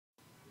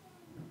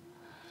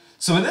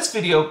So in this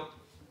video,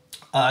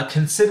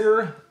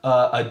 consider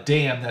a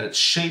dam that it's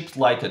shaped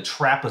like a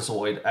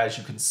trapezoid, as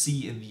you can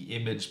see in the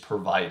image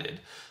provided.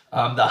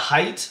 The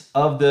height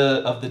of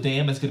the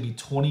dam is going to be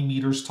 20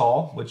 meters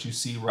tall, which you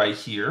see right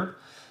here.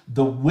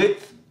 The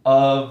width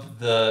of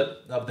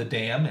the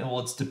dam,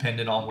 well, it's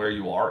dependent on where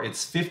you are.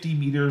 It's 50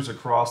 meters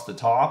across the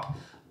top,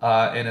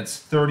 and it's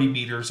 30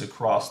 meters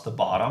across the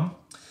bottom.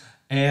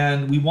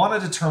 And we want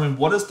to determine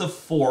what is the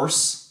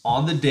force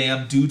on the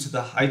dam due to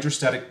the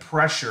hydrostatic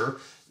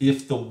pressure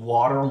if the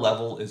water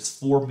level is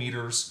 4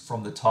 meters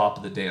from the top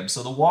of the dam.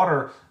 So the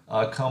water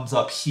comes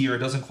up here, it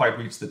doesn't quite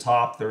reach the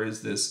top. There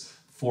is this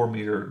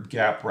 4-meter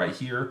gap right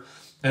here.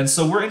 And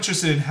so we're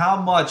interested in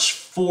how much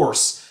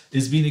force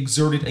is being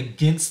exerted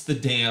against the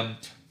dam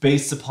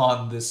based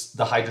upon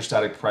the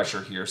hydrostatic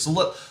pressure here. So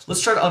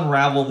let's try to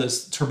unravel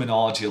this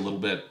terminology a little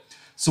bit.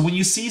 So when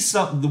you see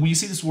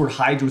this word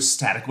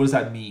hydrostatic, what does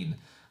that mean?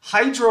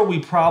 Hydro we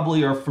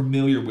probably are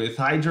familiar with.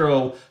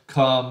 Hydro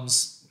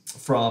comes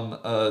from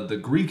the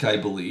Greek, I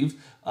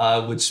believe,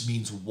 which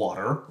means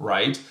water,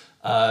 right?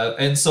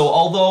 And so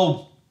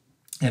although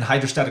in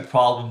hydrostatic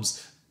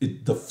problems,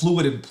 the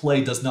fluid in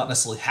play does not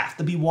necessarily have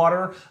to be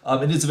water,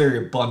 it is a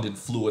very abundant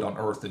fluid on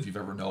Earth, if you've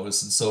ever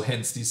noticed, and so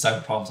hence these type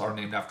of problems are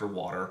named after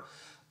water.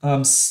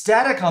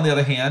 Static, on the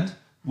other hand,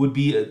 would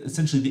be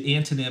essentially the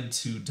antonym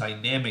to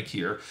dynamic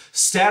here.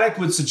 Static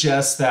would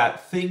suggest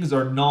that things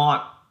are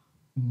not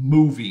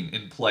moving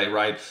in play,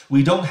 right?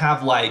 We don't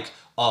have like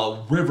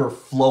a river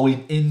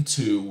flowing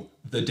into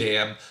the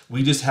dam.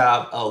 We just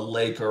have a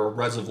lake or a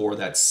reservoir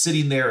that's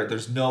sitting there.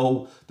 There's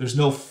no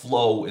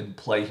flow in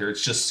play here.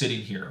 It's just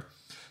sitting here.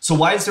 So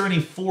why is there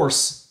any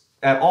force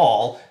at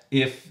all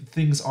if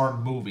things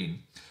aren't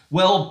moving?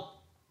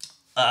 Well,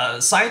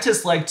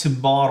 scientists like to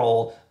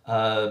model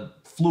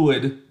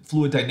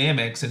fluid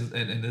dynamics, and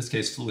in this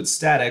case fluid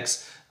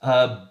statics,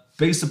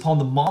 based upon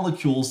the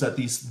molecules that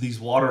these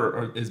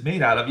water is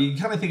made out of. You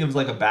kind of think of it as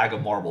like a bag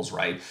of marbles,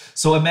 right?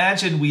 So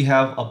imagine we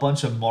have a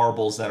bunch of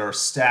marbles that are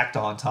stacked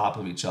on top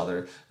of each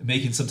other,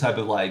 making some type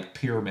of like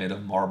pyramid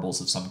of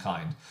marbles of some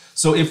kind.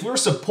 So if we're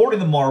supporting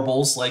the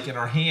marbles, like in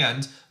our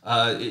hand,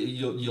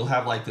 you'll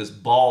have like this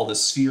ball,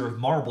 this sphere of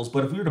marbles,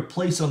 but if we were to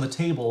place it on the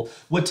table,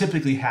 what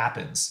typically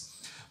happens?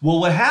 Well,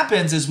 what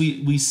happens is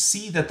we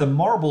see that the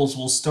marbles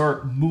will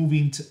start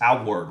moving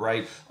outward,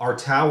 right? Our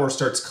tower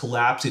starts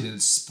collapsing and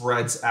it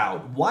spreads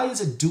out. Why is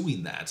it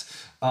doing that?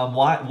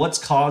 What's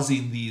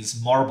causing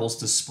these marbles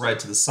to spread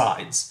to the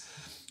sides?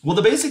 Well,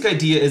 the basic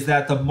idea is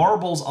that the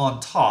marbles on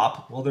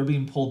top, well, they're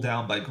being pulled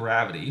down by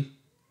gravity.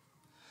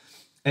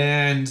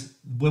 And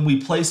when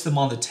we place them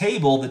on the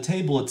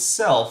table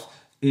itself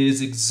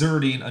is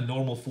exerting a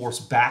normal force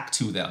back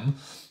to them.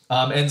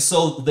 And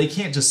so they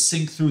can't just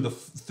sink through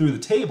the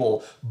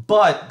table,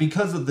 but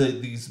because of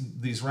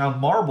these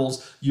round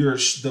marbles,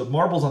 the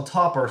marbles on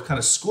top are kind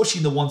of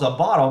squishing the ones on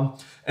bottom,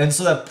 and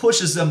so that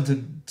pushes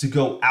them to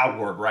go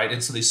outward, right?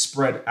 And so they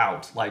spread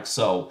out like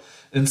so.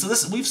 And so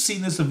we've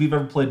seen this if you've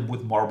ever played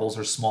with marbles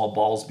or small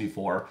balls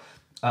before.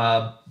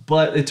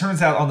 But it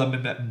turns out on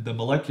the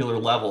molecular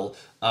level,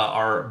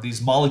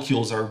 these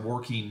molecules are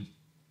working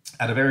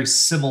in a very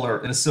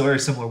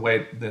similar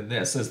way than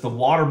this. As the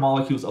water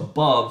molecules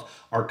above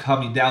are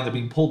coming down, they're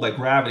being pulled by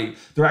gravity,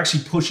 they're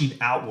actually pushing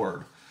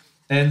outward.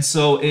 And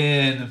so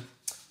in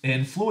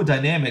fluid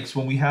dynamics,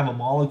 when we have a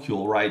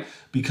molecule, right,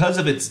 because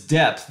of its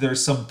depth,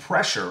 there's some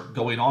pressure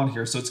going on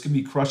here, so it's going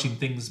to be crushing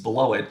things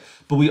below it.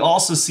 But we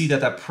also see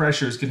that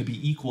pressure is going to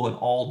be equal in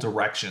all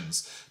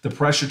directions. The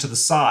pressure to the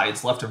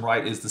sides, left and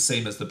right, is the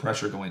same as the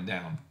pressure going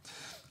down.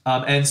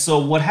 And so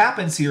what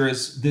happens here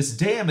is this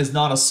dam is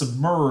not a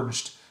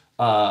submerged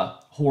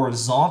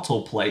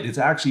horizontal plate, it's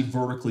actually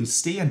vertically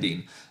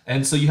standing.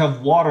 And so you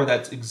have water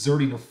that's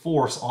exerting a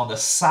force on the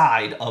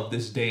side of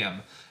this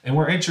dam. And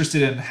we're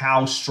interested in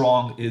how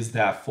strong is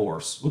that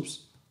force.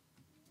 Whoops.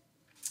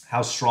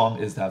 How strong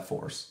is that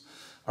force?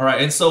 All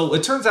right, and so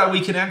it turns out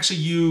we can actually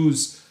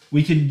use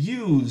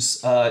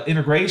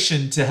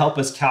integration to help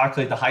us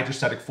calculate the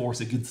hydrostatic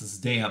force against this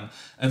dam.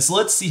 And so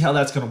let's see how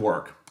that's going to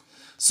work.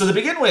 So to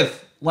begin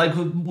with, like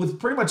with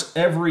pretty much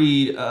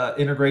every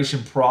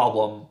integration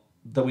problem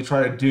that we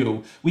try to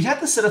do, we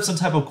have to set up some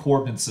type of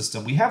coordinate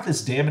system. We have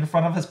this dam in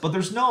front of us, but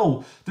there's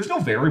no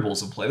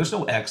variables in play. There's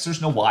no x,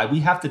 there's no y.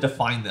 We have to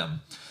define them.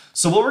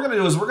 So what we're going to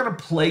do is we're going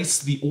to place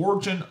the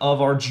origin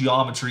of our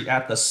geometry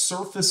at the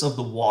surface of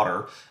the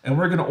water, and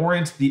we're going to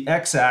orient the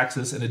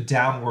x-axis in a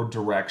downward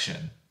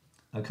direction,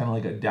 kind of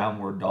like a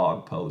downward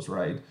dog pose,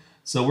 right?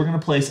 So we're going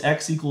to place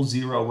x equals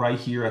 0 right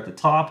here at the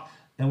top,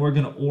 and we're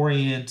going to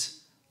orient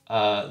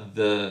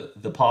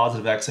the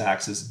positive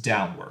x-axis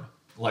downward,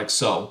 like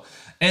so.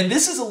 And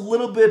this is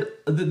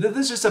this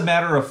is just a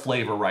matter of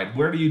flavor, right?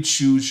 Where do you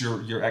choose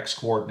your x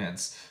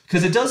coordinates?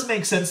 Because it does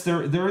make sense.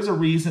 There is a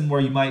reason where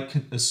you might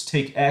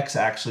take x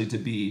actually to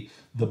be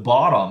the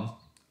bottom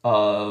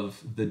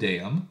of the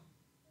dam.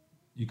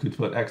 You could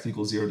put x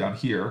equals 0 down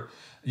here.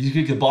 You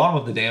could get the bottom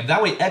of the dam.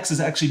 That way x is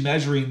actually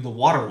measuring the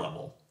water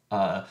level.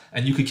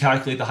 And you could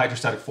calculate the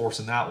hydrostatic force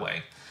in that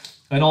way.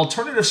 An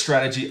alternative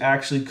strategy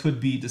actually could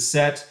be to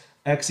set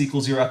x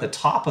equals 0 at the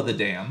top of the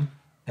dam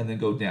and then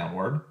go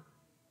downward.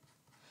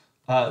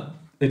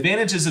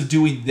 Advantages of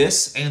doing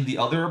this and the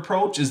other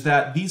approach is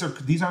that these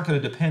aren't going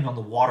to depend on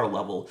the water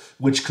level,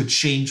 which could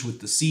change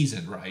with the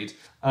season, right?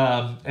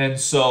 And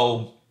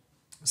so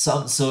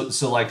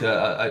like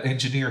an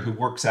engineer who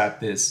works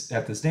at this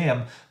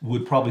dam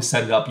would probably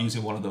set it up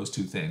using one of those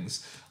two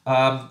things.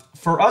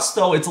 For us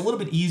though, it's a little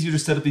bit easier to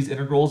set up these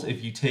integrals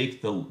if you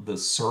take the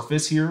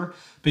surface here,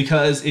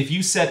 because if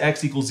you set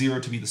x equals 0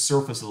 to be the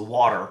surface of the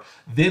water,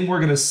 then we're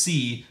going to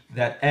see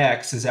that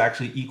x is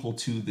actually equal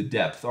to the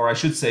depth, or I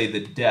should say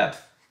the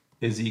depth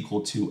is equal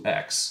to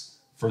x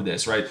for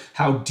this, right?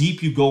 How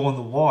deep you go in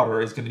the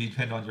water is going to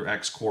depend on your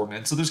x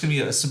coordinate. So there's going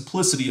to be a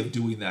simplicity of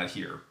doing that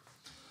here.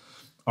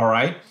 All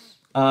right.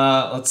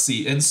 Let's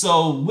see. And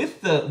so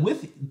with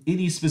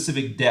any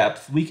specific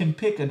depth, we can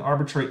pick an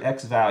arbitrary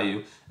x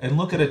value and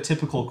look at a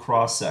typical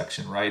cross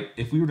section, right?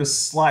 If we were to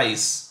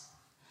slice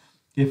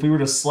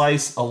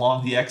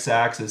along the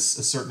x-axis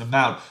a certain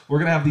amount, we're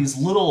going to have these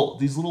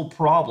little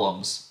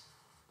problems,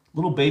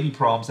 little baby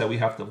problems that we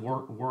have to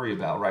worry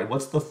about, right?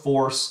 What's the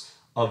force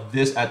of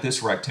this at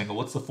this rectangle?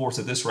 What's the force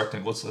at this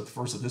rectangle? What's the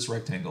force of this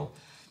rectangle?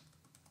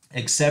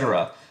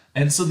 Etc.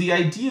 And so the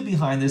idea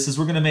behind this is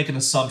we're going to make an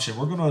assumption.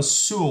 We're going to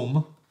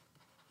assume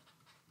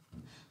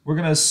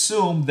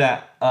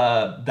that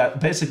that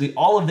basically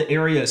all of the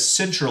area is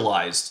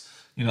centralized.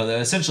 You know,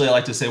 essentially I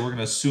like to say we're going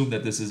to assume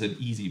that this is an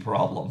easy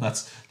problem.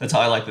 That's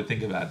how I like to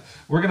think about it.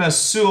 We're going to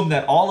assume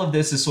that all of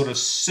this is sort of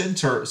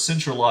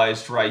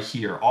centralized right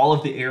here. All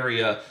of the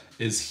area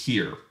is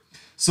here.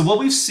 So what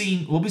we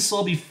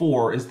saw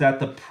before is that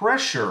the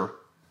pressure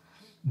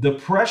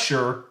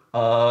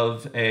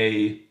of the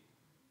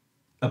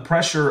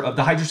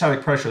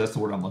hydrostatic pressure, that's the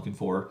word I'm looking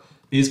for,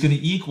 is going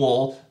to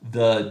equal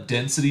the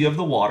density of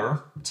the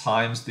water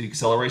times the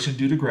acceleration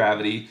due to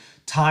gravity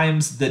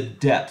times the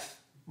depth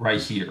right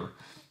here.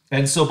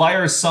 And so by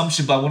our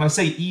assumption, but when I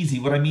say easy,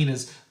 what I mean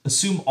is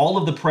assume all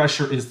of the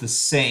pressure is the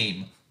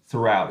same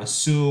throughout.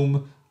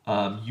 Assume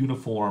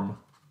uniform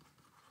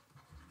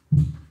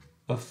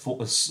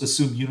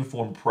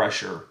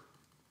pressure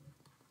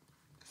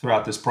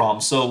throughout this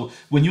problem. So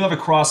when you have a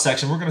cross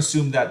section, we're going to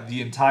assume that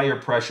the entire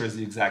pressure is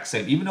the exact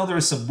same, even though there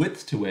is some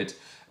width to it.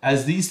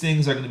 As these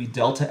things are going to be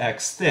delta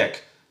x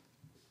thick,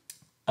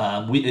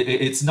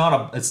 it's not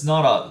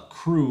a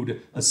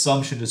crude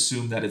assumption to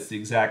assume that it's the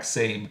exact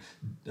same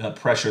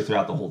pressure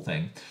throughout the whole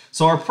thing.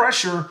 So our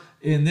pressure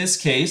in this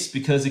case,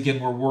 because again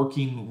we're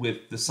working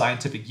with the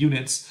scientific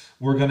units,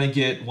 we're going to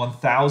get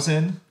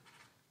 1,000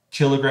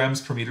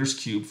 kilograms per meters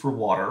cubed for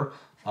water.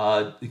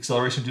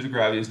 Acceleration due to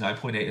gravity is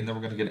 9.8, and then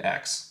we're going to get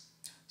x.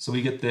 So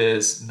we get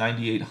this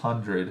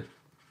 9,800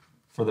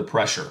 for the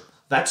pressure.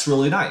 That's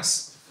really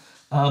nice.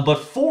 But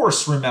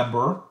force,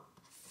 remember,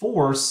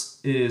 force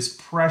is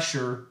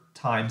pressure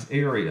times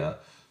area.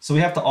 So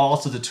we have to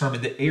also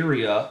determine the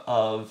area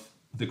of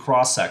the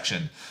cross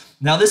section.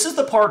 Now this is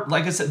the part,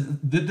 like I said,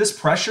 this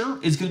pressure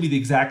is going to be the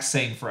exact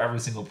same for every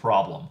single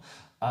problem.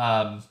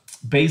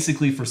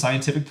 Basically for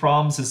scientific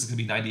problems, this is going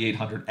to be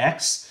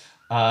 9,800x,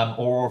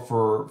 or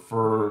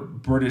for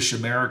British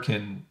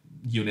American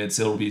units,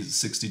 it'll be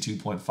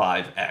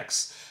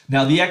 62.5x.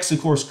 Now the x,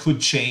 of course, could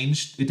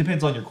change. It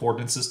depends on your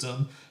coordinate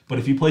system. But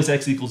if you place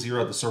x equals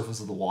 0 at the surface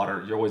of the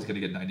water, you're always going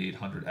to get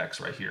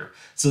 9,800x right here.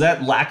 So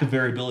that lack of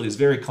variability is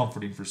very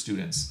comforting for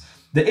students.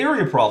 The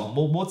area problem,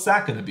 well, what's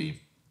that going to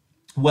be?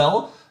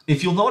 Well,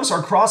 if you'll notice,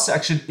 our cross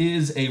section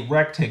is a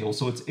rectangle,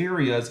 so its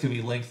area is going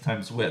to be length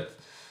times width.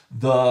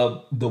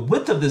 The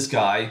width of this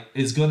guy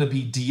is going to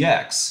be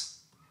dx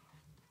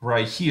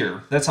right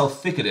here. That's how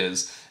thick it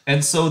is.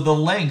 And so the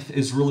length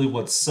is really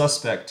what's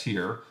suspect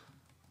here.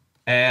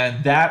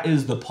 And that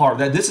is the part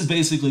that this is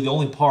basically the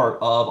only part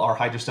of our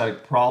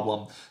hydrostatic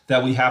problem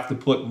that we have to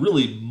put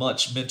really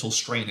much mental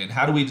strain in.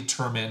 How do we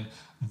determine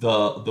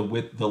the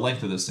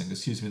length of this thing?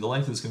 Excuse me, the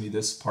length is going to be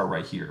this part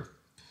right here.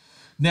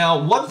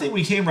 Now, one thing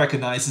we can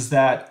recognize is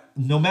that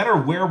no matter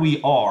where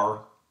we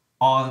are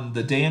on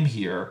the dam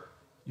here,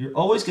 you're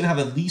always going to have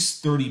at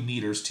least 30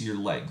 meters to your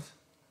length,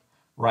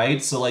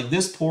 right? So like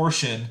this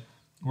portion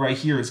right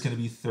here is going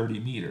to be 30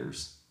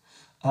 meters.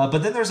 But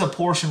then there's a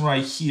portion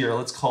right here,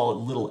 let's call it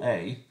little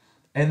a.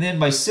 And then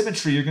by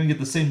symmetry, you're going to get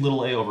the same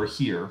little a over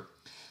here.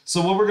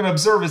 So what we're going to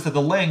observe is that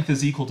the length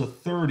is equal to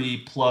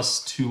 30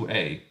 plus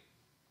 2a.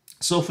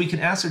 So if we can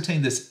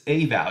ascertain this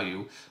a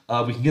value,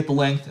 we can get the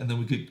length, and then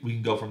we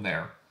can go from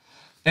there.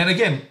 And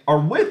again, our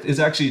width is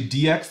actually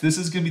dx. This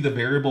is going to be the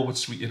variable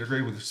which we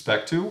integrate with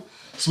respect to.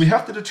 So we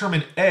have to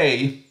determine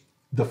a,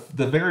 the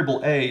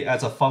variable a,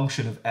 as a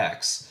function of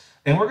x.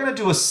 And we're going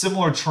to do a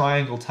similar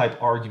triangle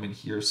type argument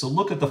here. So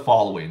look at the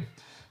following.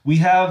 We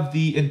have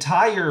the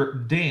entire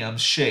dam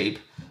shape,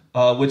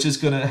 which is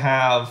going to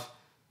have,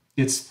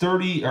 it's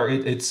 20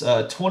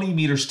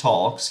 meters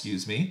tall,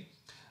 excuse me.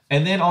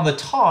 And then on the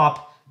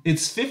top,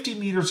 it's 50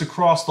 meters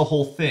across the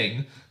whole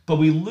thing, but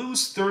we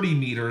lose 30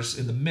 meters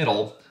in the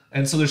middle.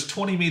 And so there's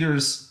 20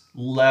 meters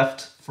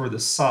left for the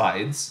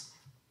sides,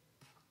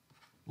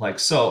 like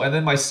so. And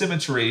then by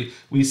symmetry,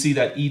 we see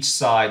that each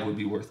side would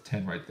be worth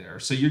 10 right there.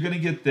 So you're going to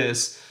get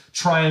this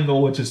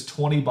triangle, which is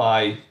 20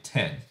 by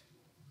 10.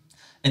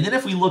 And then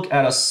if we look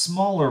at a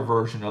smaller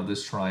version of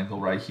this triangle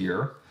right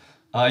here,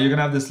 you're going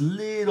to have this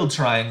little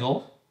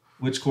triangle,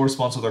 which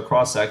corresponds with our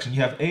cross section.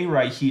 You have A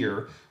right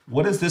here.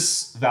 What is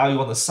this value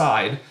on the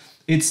side?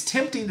 It's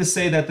tempting to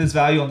say that this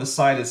value on the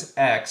side is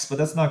x, but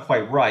that's not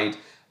quite right.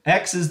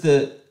 X is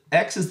the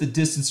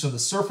distance from the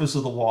surface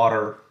of the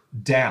water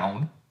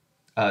down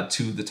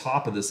to the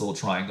top of this little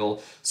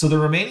triangle. So the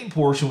remaining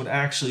portion would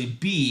actually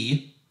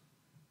be,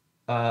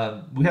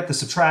 we have to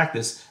subtract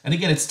this. And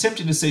again, it's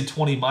tempting to say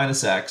 20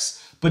 minus x,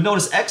 but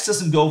notice x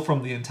doesn't go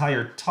from the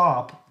entire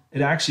top.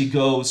 It actually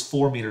goes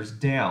 4 meters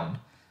down.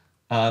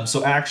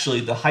 So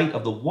actually the height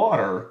of the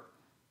water,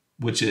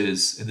 which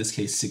is in this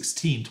case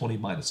 16, 20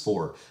 minus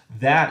 4,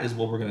 that is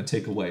what we're going to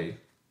take away.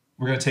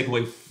 We're going to take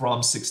away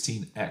from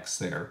 16x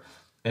there.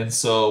 And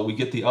so we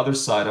get the other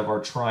side of our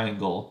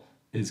triangle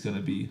is going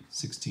to be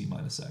 16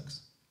 minus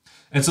x.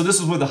 And so this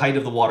is where the height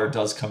of the water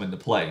does come into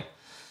play.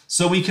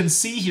 So we can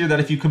see here that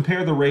if you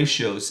compare the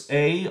ratios,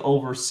 a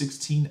over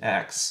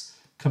 16x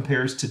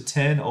compares to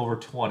 10 over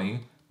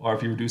 20, or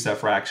if you reduce that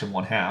fraction,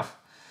 1/2.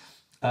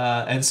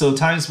 And so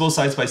times both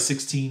sides by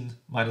 16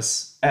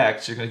 minus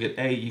x, you're going to get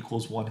a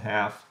equals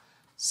 1/2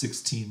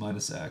 16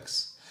 minus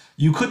x.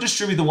 You could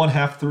distribute the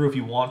 1/2 through if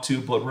you want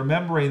to, but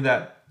remembering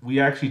that we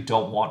actually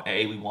don't want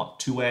a, we want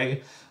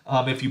 2a.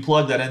 If you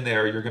plug that in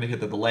there, you're going to get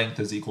that the length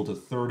is equal to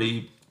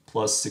 30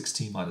 plus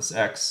 16 minus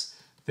x.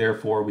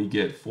 Therefore, we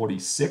get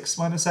 46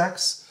 minus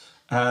x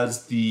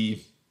as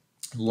the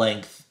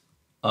length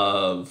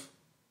of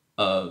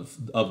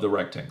the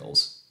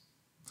rectangles.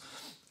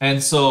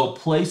 And so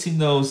placing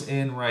those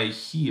in right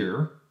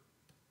here,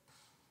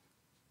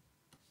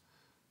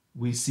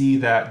 we see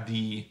that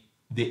the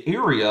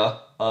area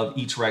of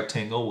each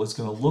rectangle was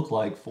going to look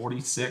like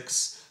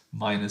 46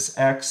 minus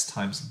x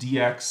times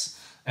dx.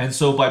 And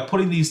so by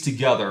putting these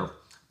together,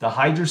 the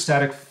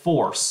hydrostatic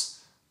force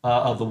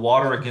of the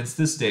water against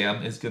this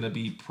dam is going to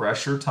be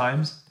pressure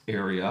times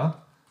area,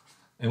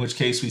 in which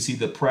case we see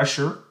the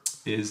pressure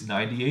is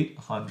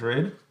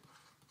 9,800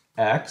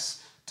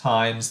 x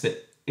times the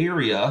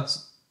area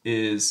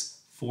is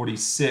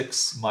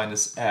 46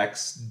 minus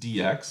x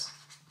dx.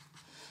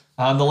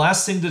 The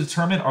last thing to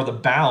determine are the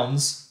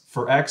bounds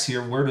for x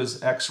here. Where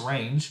does x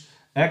range?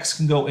 X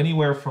can go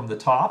anywhere from the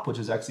top, which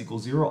is x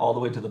equals 0, all the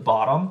way to the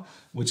bottom,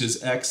 which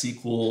is x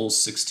equals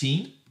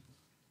 16.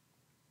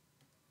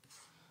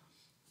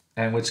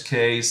 In which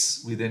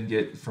case, we then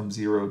get from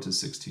 0 to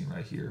 16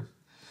 right here.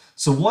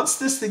 So once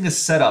this thing is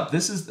set up,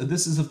 this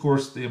is of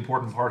course the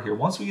important part here.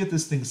 Once we get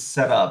this thing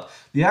set up,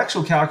 the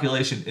actual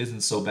calculation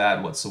isn't so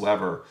bad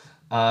whatsoever.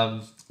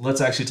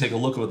 Let's actually take a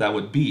look at what that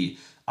would be.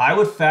 I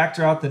would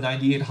factor out the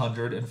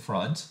 9,800 in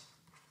front,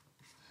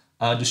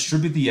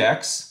 distribute the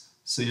x.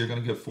 So you're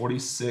going to get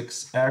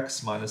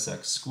 46x minus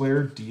x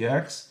squared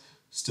dx,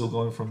 still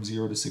going from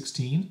 0 to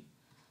 16.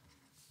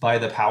 By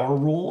the power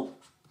rule,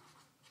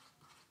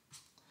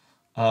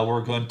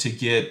 we're going to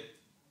get,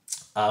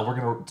 we're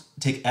going to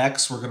take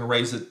x, we're going to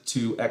raise it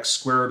to x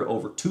squared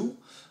over 2.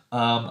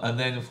 And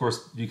then, of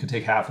course, you can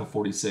take half of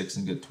 46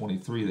 and get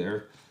 23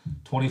 there.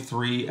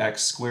 23x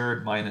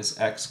squared minus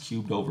x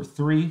cubed over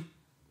 3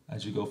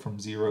 as you go from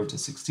 0 to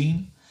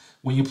 16.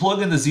 When you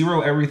plug in the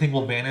 0, everything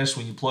will vanish.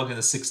 When you plug in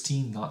the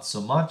 16, not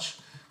so much.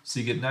 So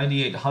you get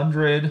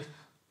 9,800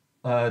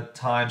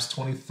 times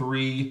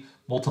 23,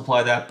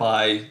 multiply that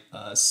by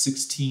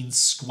 16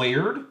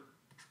 squared,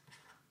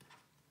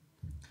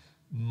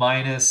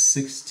 minus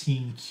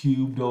 16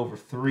 cubed over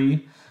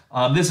 3.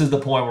 This is the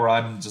point where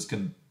I'm just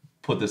going to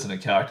put this in a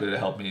calculator to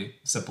help me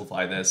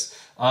simplify this.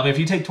 If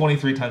you take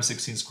 23 times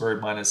 16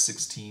 squared minus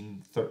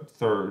 16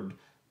 third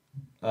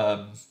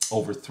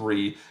over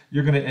 3,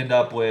 you're going to end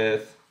up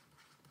with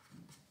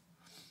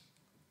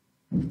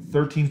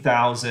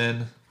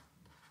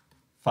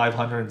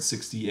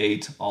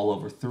 13,568 all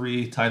over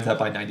 3. Times that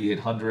by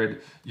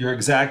 9,800. Your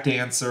exact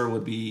answer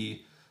would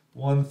be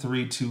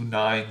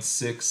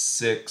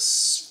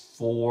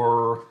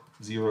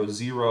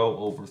 132966400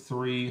 over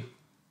 3.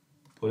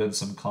 Put in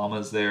some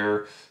commas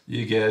there.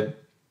 You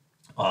get,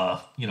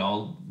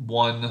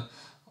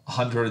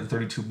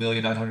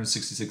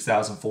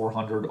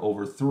 132,966,400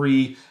 over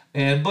 3.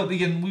 But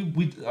again,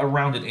 we a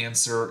rounded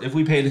answer. If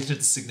we pay attention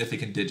to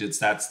significant digits,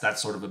 that's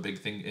sort of a big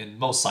thing in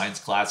most science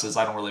classes.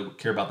 I don't really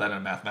care about that in a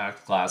mathematics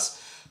class.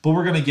 But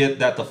we're going to get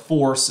that the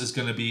force is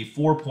going to be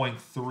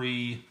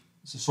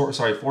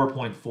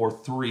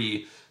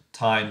 4.43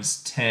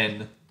 times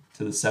 10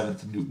 to the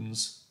 7th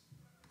newtons.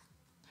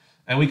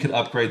 And we could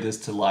upgrade this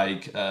to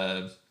like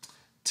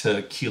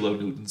to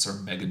kilonewtons or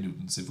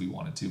meganewtons if we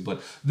wanted to.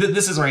 But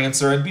this is our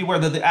answer. And beware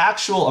that the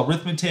actual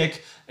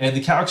arithmetic and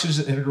the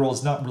calculation integral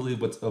is not really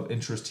what's of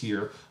interest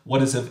here.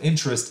 What is of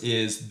interest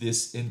is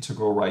this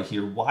integral right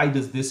here. Why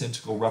does this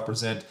integral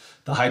represent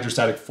the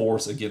hydrostatic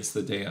force against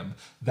the dam?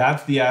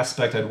 That's the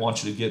aspect I'd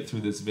want you to get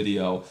through this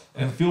video.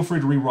 And feel free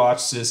to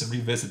rewatch this and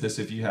revisit this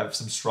if you have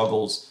some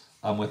struggles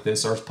with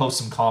this, or post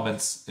some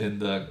comments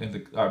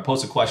or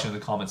post a question in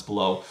the comments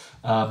below.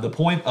 The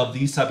point of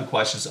these type of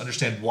questions is to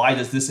understand, why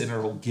does this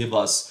integral give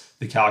us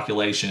the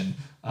calculation?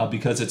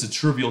 Because it's a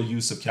trivial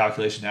use of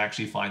calculation to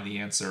actually find the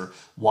answer.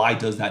 Why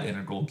does that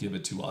integral give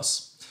it to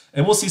us?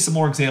 And we'll see some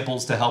more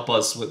examples to help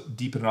us with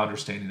deepen our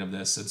understanding of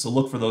this. And so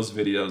look for those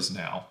videos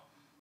now.